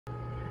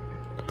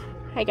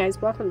Hi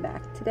guys, welcome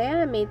back. Today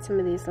I made some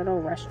of these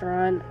little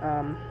restaurant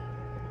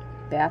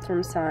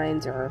bathroom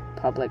signs or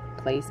public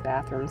place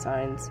bathroom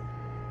signs,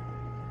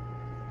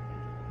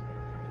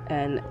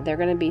 and they're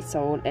going to be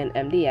sold in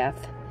MDF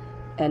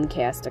and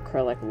cast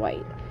acrylic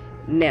white.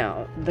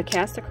 Now the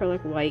cast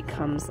acrylic white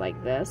comes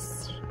like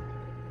this,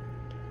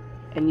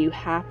 and you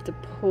have to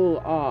pull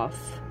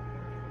off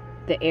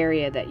the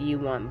area that you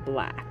want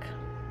black.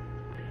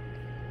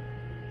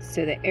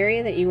 So the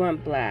area that you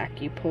want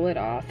black, you pull it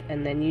off,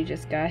 and then you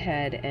just go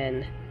ahead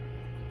and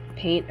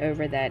paint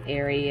over that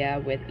area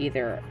with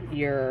either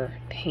your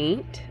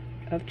paint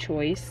of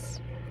choice,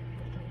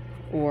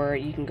 or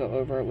you can go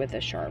over it with a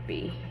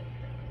Sharpie.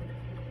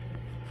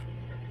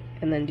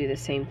 And then do the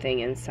same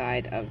thing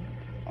inside of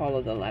all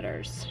of the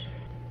letters.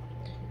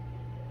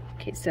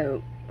 Okay,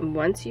 so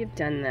once you've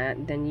done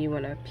that, then you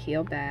want to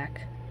peel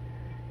back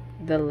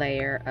the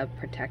layer of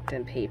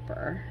protective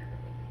paper.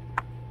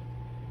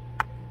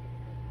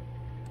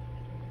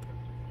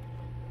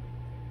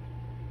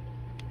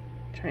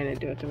 Trying to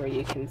do it to where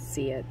you can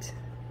see it.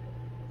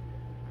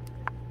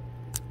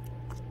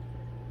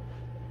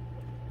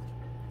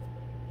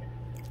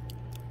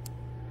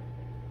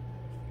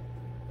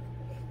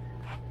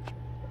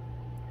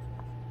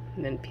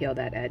 And then peel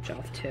that edge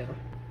off too.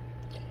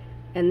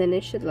 And then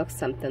it should look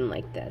something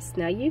like this.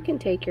 Now you can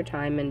take your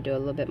time and do a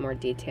little bit more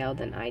detail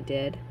than I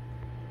did,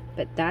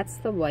 but that's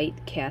the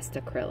white cast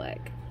acrylic.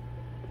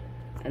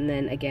 And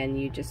then again,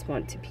 you just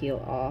want to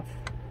peel off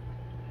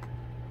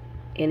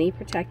any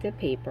protective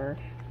paper.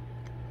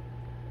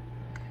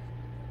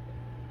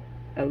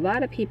 A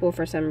lot of people,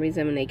 for some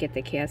reason, when they get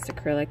the cast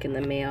acrylic in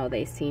the mail,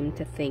 they seem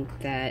to think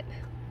that,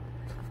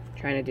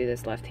 trying to do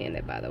this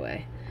left-handed by the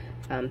way,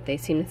 they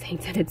seem to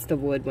think that it's the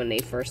wood when they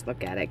first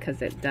look at it,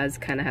 because it does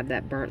kind of have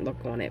that burnt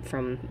look on it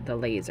from the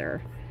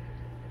laser.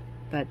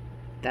 But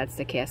that's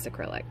the cast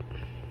acrylic.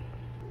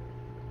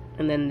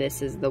 And then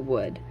this is the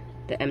wood,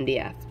 the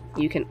MDF.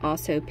 You can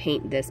also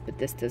paint this, but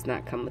this does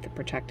not come with a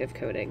protective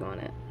coating on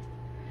it.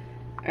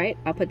 Alright,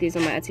 I'll put these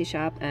on my Etsy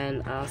shop,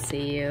 and I'll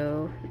see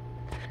you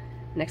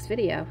next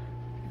video.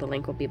 The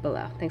link will be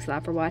below. Thanks a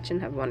lot for watching.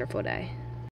 Have a wonderful day.